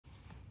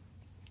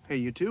Hey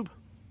YouTube,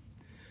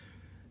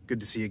 good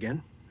to see you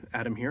again.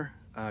 Adam here,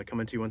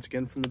 coming to you once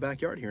again from the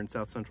backyard here in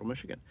South Central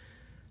Michigan,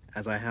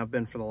 as I have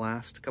been for the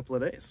last couple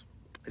of days.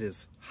 It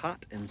is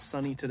hot and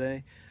sunny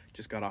today.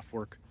 Just got off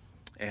work,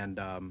 and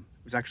it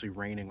was actually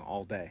raining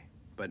all day,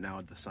 but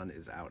now the sun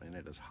is out and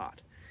it is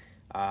hot.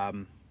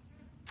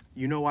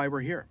 You know why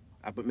we're here,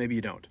 but maybe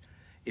you don't.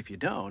 If you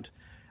don't,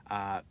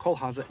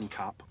 Kohlhase and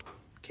Kopp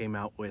came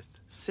out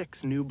with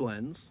 6 new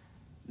blends,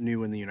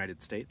 new in the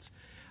United States,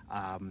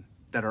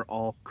 that are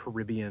all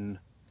Caribbean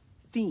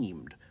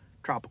themed,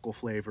 tropical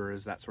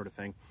flavors, that sort of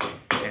thing.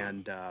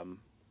 And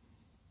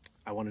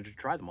I wanted to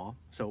try them all,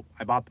 so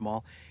I bought them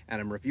all, and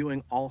I'm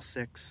reviewing all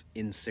 6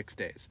 in 6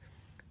 days.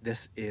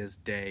 This is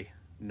day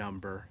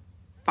number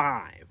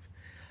 5.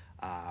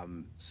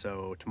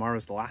 So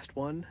tomorrow's the last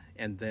one,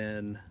 and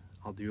then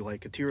I'll do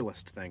like a tier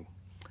list thing,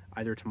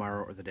 either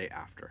tomorrow or the day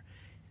after,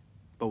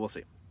 but we'll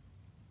see.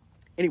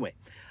 Anyway,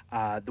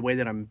 the way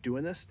that I'm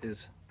doing this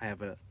is I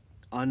have an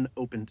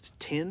unopened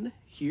tin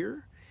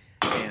here,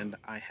 and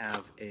I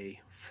have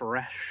a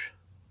fresh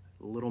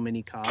little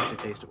mini Kopp to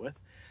taste it with.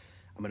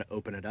 I'm going to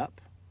open it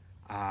up,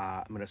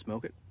 I'm going to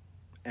smoke it,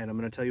 and I'm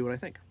going to tell you what I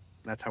think.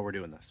 That's how we're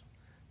doing this.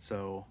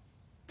 So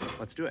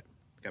let's do it.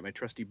 Got my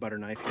trusty butter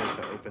knife here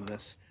to open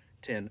this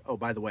tin. Oh,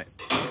 by the way,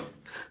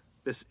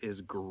 this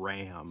is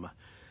graham.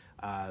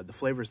 The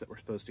flavors that we're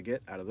supposed to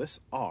get out of this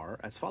are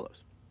as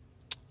follows: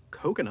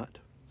 coconut.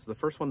 So the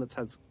first one that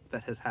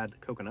has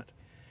had coconut,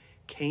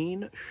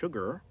 cane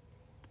sugar,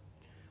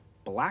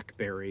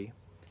 blackberry,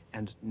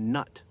 and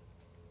nut.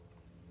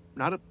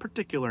 Not a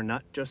particular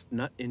nut, just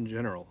nut in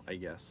general, I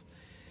guess.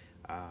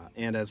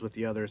 And as with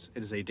the others,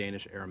 it is a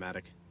Danish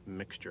aromatic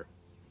mixture.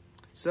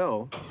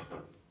 So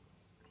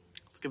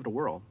let's give it a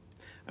whirl.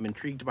 I'm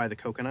intrigued by the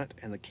coconut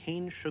and the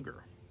cane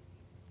sugar.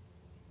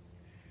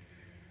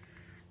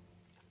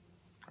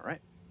 All right.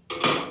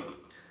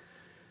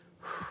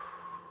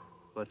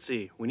 Let's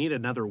see. We need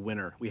another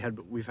winner. We've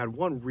had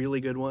one really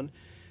good one,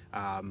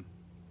 and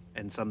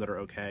some that are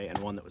okay, and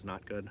one that was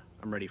not good.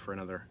 I'm ready for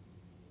another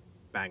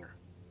banger.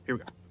 Here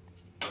we go.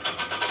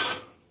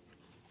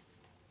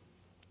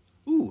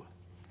 Ooh.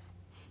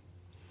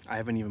 I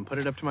haven't even put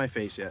it up to my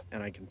face yet,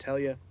 and I can tell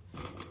you,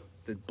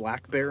 the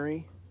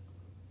blackberry,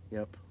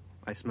 yep,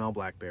 I smell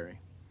blackberry.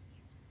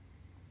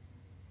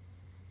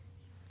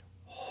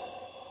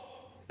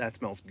 Oh, that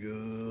smells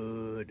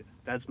good.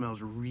 That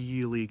smells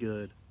really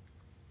good.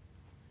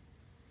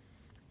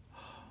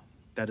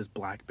 That is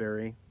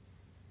blackberry.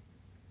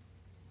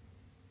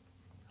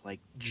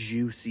 Like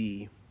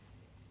juicy,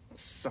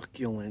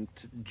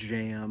 succulent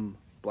jam,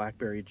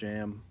 blackberry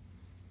jam.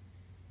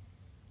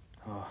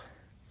 Oh.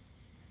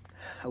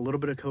 A little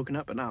bit of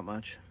coconut, but not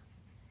much.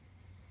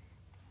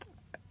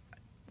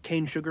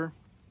 Cane sugar.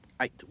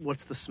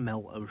 What's the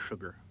smell of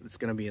sugar? It's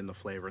going to be in the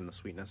flavor and the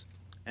sweetness.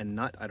 And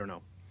nut, I don't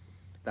know.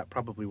 That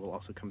probably will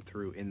also come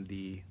through in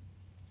the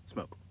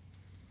smoke.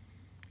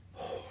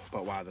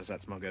 But wow, does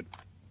that smell good.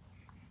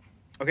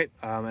 Okay,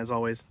 as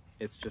always,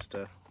 it's just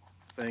a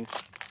thing.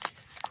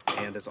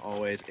 And as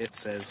always, it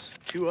says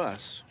to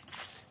us,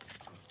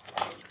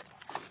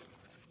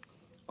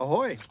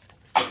 ahoy!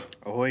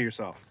 Ahoy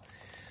yourself.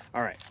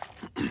 All right,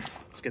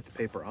 let's get the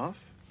paper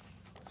off.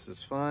 This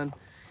is fun.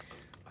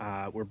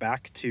 We're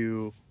back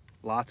to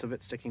lots of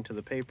it sticking to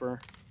the paper.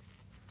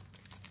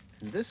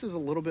 And this is a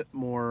little bit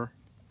more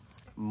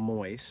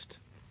moist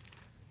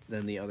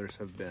than the others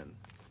have been.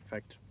 In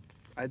fact,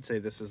 I'd say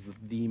this is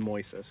the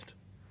moistest.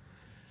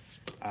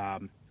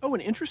 Oh,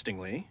 and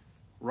interestingly,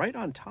 right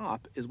on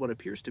top is what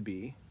appears to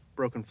be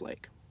broken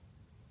flake.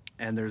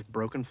 And there's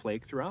broken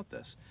flake throughout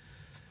this,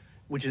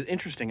 which is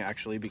interesting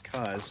actually,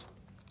 because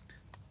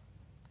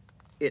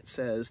it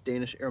says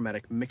Danish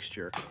aromatic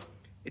mixture.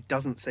 It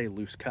doesn't say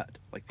loose cut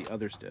like the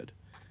others did.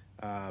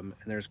 And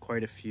there's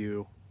quite a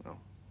few, well,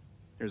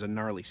 there's a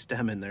gnarly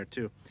stem in there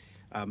too.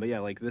 But yeah,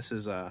 like this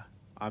is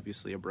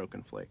obviously a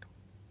broken flake.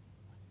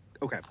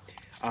 Okay,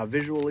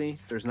 visually,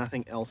 there's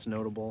nothing else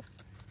notable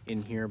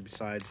in here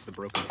besides the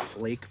broken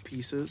flake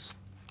pieces.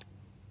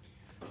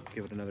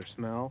 Give it another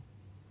smell.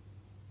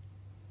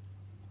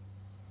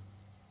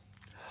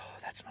 Oh,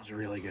 that smells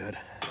really good.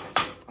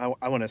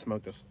 I want to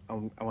smoke this. I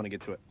want to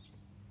get to it.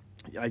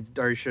 I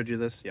already showed you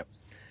this. Yep.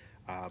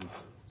 I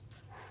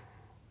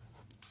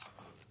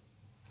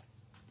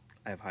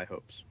have high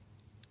hopes.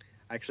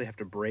 I actually have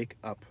to break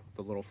up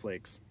the little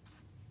flakes,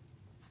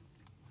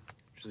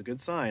 which is a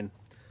good sign.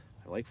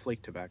 I like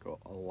flake tobacco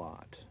a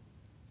lot.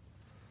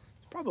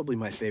 It's probably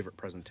my favorite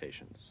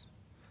presentations.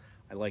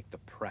 I like the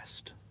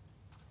pressed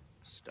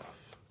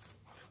stuff.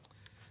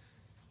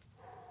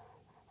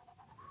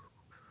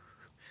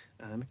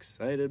 I'm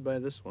excited by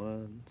this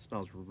one. It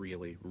smells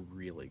really,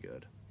 really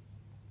good.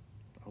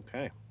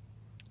 Okay,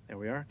 there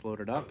we are, load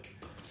it up,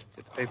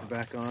 get the paper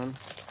back on.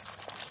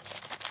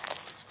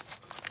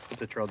 Hope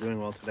that you're all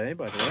doing well today,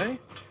 by the way.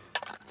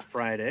 It's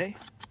Friday,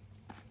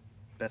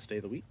 best day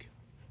of the week.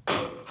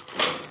 All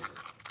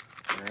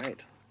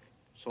right,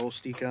 Soul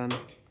Steak on.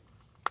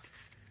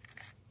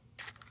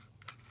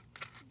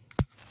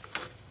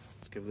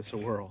 Let's give this a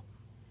whirl.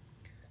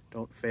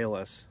 Don't fail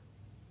us,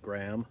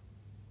 Graham.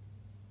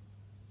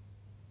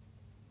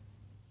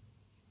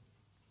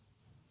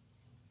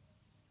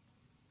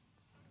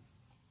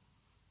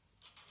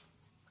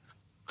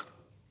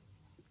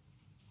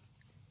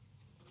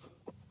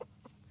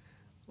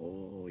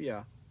 Oh,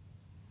 yeah.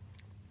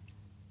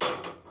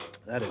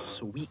 That is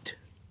sweet.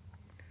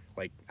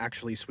 Like,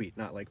 actually sweet.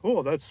 Not like,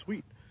 oh, that's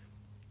sweet.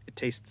 It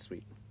tastes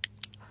sweet.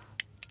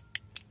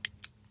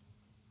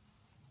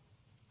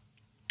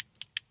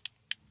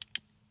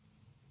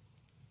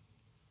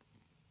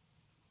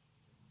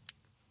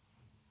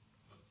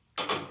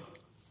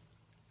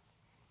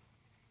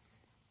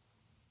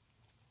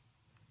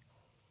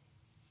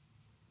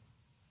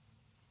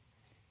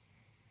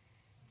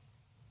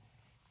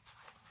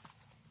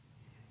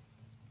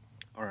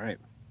 All right.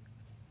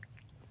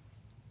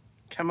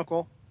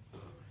 Chemical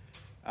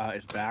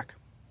is back,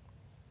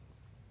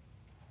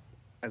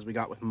 as we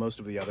got with most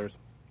of the others.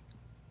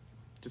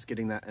 Just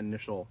getting that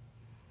initial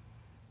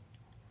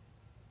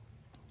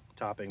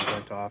topping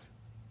burnt off.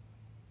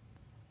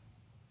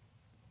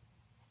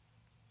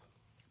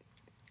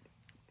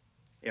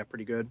 Yeah,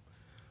 pretty good.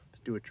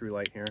 Let's do a true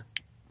light here.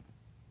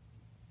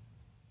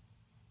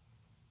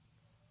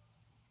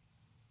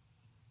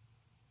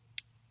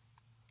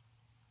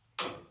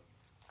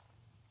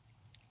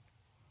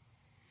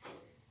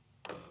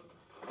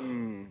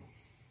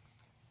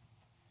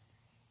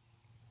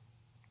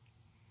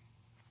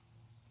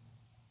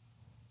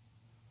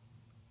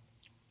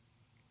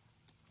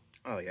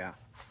 Oh, yeah.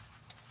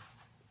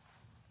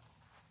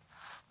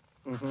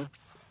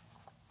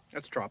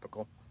 That's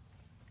tropical.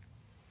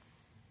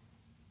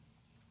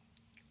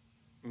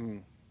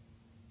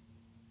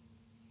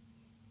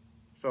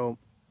 So,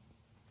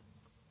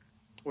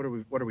 what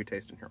are we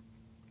tasting here?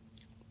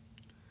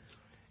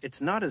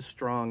 It's not as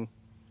strong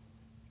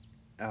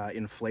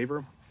in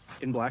flavor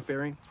in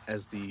blackberry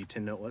as the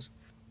tin note was.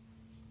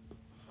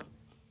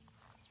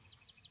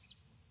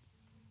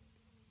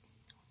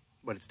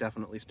 But it's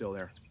definitely still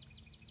there.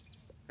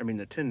 I mean,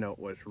 the tin note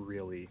was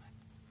really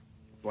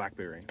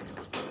blackberry.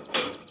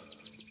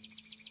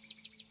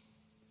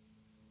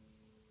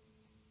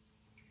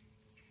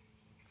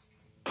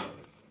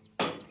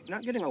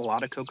 Not getting a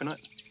lot of coconut,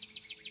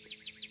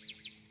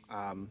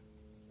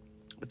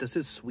 but this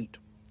is sweet,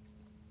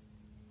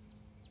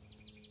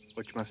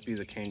 which must be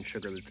the cane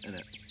sugar that's in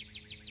it,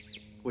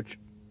 which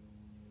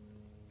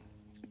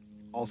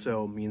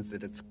also means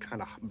that it's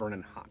kind of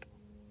burning hot.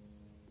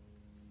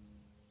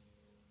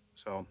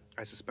 So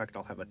I suspect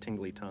I'll have a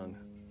tingly tongue.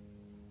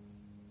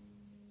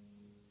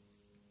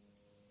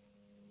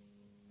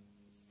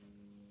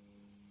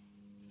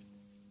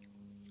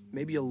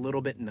 Maybe a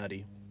little bit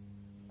nutty,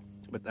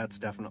 but that's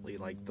definitely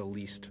like the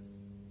least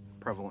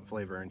prevalent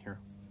flavor in here.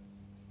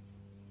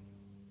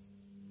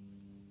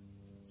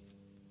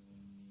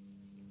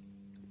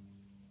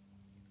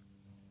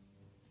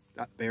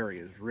 That berry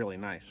is really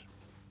nice.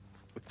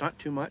 It's not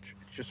too much,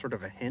 it's just sort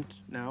of a hint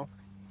now.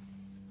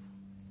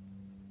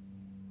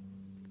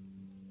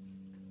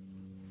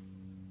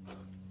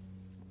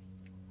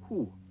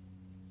 Ooh.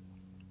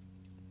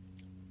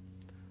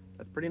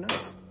 That's pretty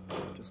nice, I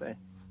have to say.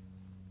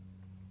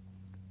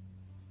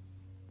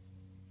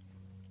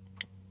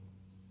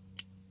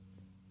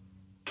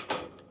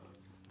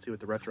 Let's see what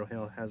the Retro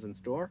Hail has in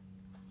store.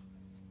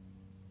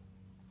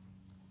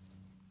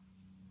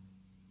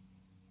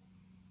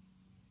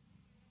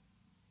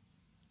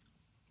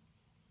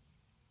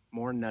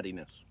 More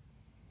nuttiness.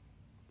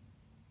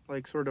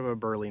 Like sort of a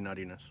burly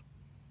nuttiness.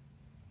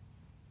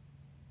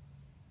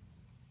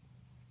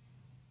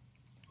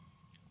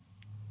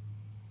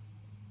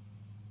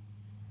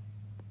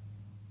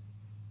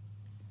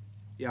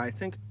 Yeah, I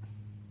think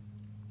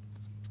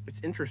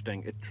it's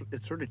interesting.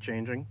 It's sort of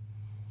changing,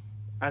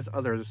 as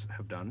others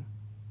have done.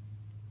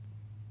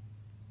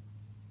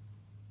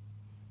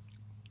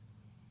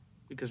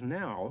 Because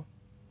now,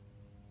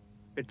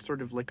 it's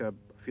sort of like I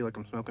feel like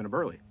I'm smoking a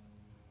burley.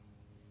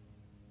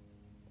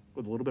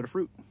 With a little bit of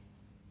fruit.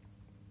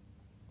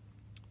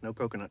 No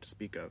coconut to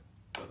speak of.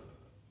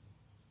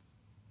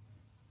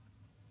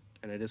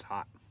 And it is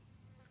hot.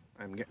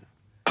 I'm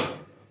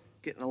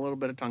getting a little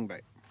bit of tongue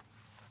bite.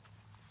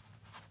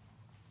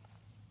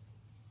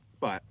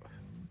 But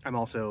I'm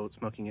also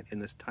smoking it in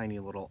this tiny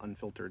little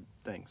unfiltered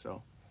thing,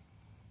 so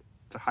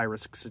it's a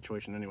high-risk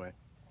situation anyway.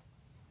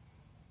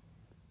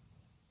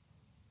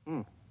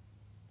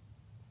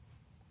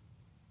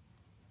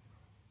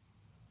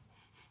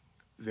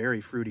 Very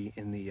fruity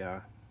in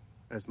the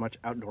as much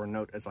outdoor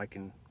note as I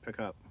can pick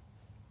up.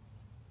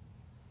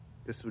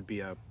 This would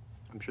be I'm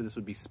sure this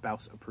would be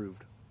spouse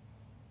approved.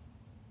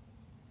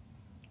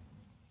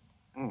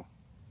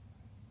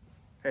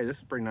 Hey, this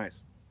is pretty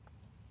nice.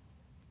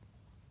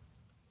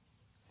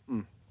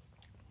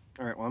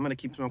 All right, well, I'm gonna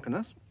keep smoking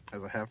this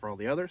as I have for all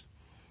the others.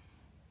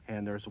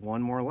 And there's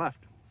one more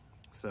left.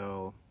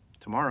 So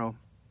tomorrow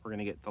we're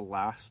gonna get the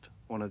last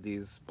one of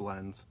these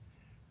blends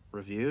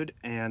reviewed,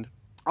 and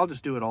I'll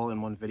just do it all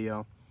in one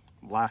video,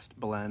 last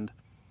blend,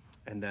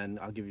 and then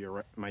I'll give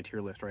you my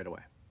tier list right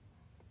away.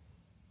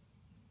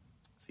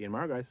 See you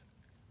tomorrow, guys.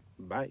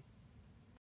 Bye.